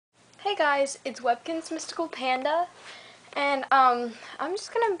Hey guys, it's WebkinzMysticalPanda, and I'm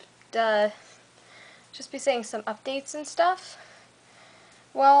just gonna just be saying some updates and stuff.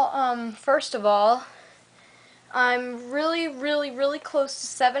 Well, first of all, I'm really close to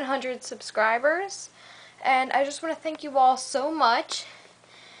 700 subscribers, and I just want to thank you all so much.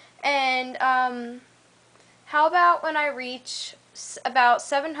 And how about when I reach about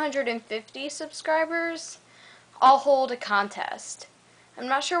 750 subscribers, I'll hold a contest. I'm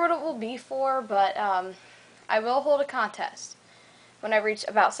not sure what it will be for, but I will hold a contest when I reach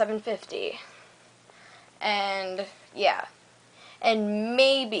about 750. And yeah. And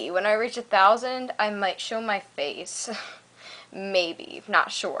maybe when I reach 1,000, I might show my face. Maybe.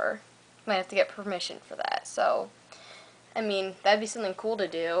 Not sure. Might have to get permission for that. So, I mean, that'd be something cool to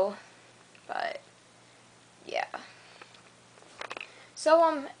do. But, yeah.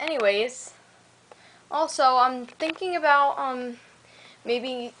 So, anyways. Also, I'm thinking about,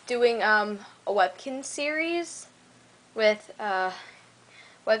 maybe doing a Webkinz series with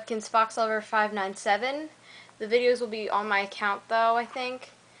Webkinz Foxlover 597. The videos will be on my account though, I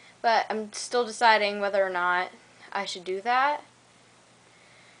think, but I'm still deciding whether or not I should do that.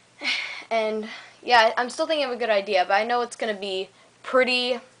 And yeah, I'm still thinking of a good idea, but I know it's going to be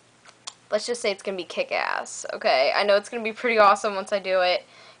pretty, let's just say it's going to be kick-ass, okay? I know it's going to be pretty awesome once I do it,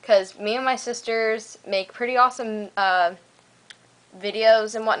 because me and my sisters make pretty awesome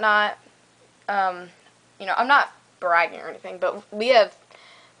videos and whatnot. You know, I'm not bragging or anything, but we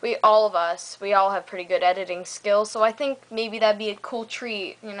all have pretty good editing skills, so I think maybe that'd be a cool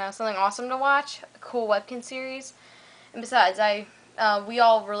treat, you know, something awesome to watch, a cool Webkinz series. And besides, we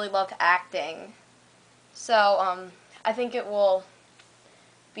all really love acting, so I think it will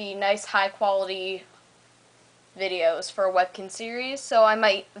be nice, high quality videos for a Webkinz series, so I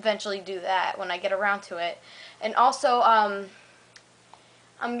might eventually do that when I get around to it. And also,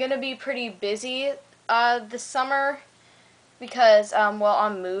 I'm gonna be pretty busy this summer because, well,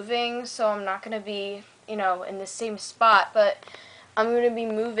 I'm moving, so I'm not gonna be, you know, in the same spot, but I'm gonna be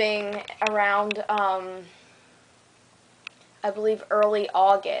moving around, I believe early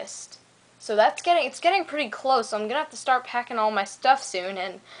August. So it's getting pretty close, so I'm gonna have to start packing all my stuff soon,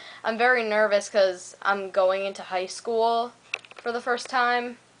 and I'm very nervous because I'm going into high school for the first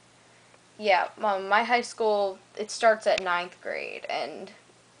time. Yeah, my high school, it starts at 9th grade and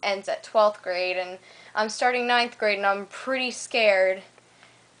ends at 12th grade, and I'm starting 9th grade, and I'm pretty scared.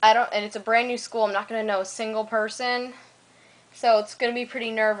 And it's a brand new school, I'm not going to know a single person, so it's going to be pretty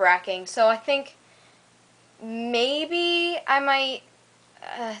nerve-wracking. So I think maybe I might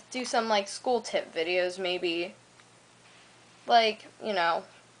do some, like, school tip videos, maybe. Like, you know,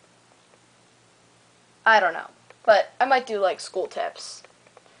 I don't know. But I might do, like, school tips.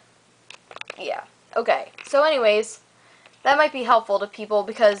 Yeah. Okay. So anyways, that might be helpful to people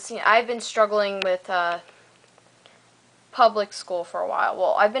because, you know, I've been struggling with public school for a while.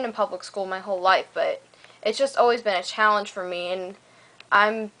 Well, I've been in public school my whole life, but it's just always been a challenge for me, and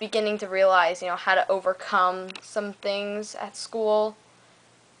I'm beginning to realize, you know, how to overcome some things at school.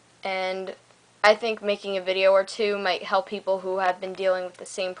 And I think making a video or two might help people who have been dealing with the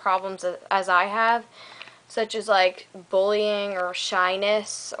same problems as I have, such as like bullying or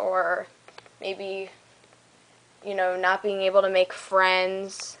shyness, or maybe, you know, not being able to make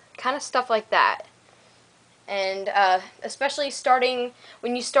friends, kind of stuff like that. And especially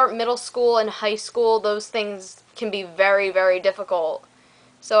when you start middle school and high school, those things can be very difficult.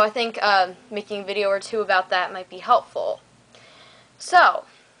 So I think making a video or two about that might be helpful. So,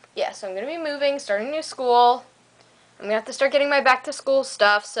 yeah, so I'm going to be moving, starting new school. I'm going to have to start getting my back to school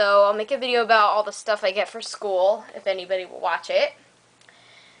stuff, so I'll make a video about all the stuff I get for school, if anybody will watch it.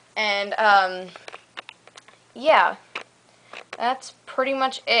 And, yeah, that's pretty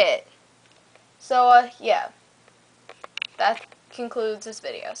much it. So, yeah, that concludes this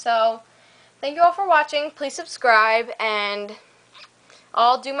video. So, thank you all for watching. Please subscribe, and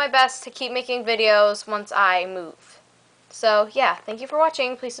I'll do my best to keep making videos once I move. So, yeah, thank you for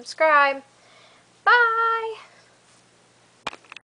watching. Please subscribe. Bye!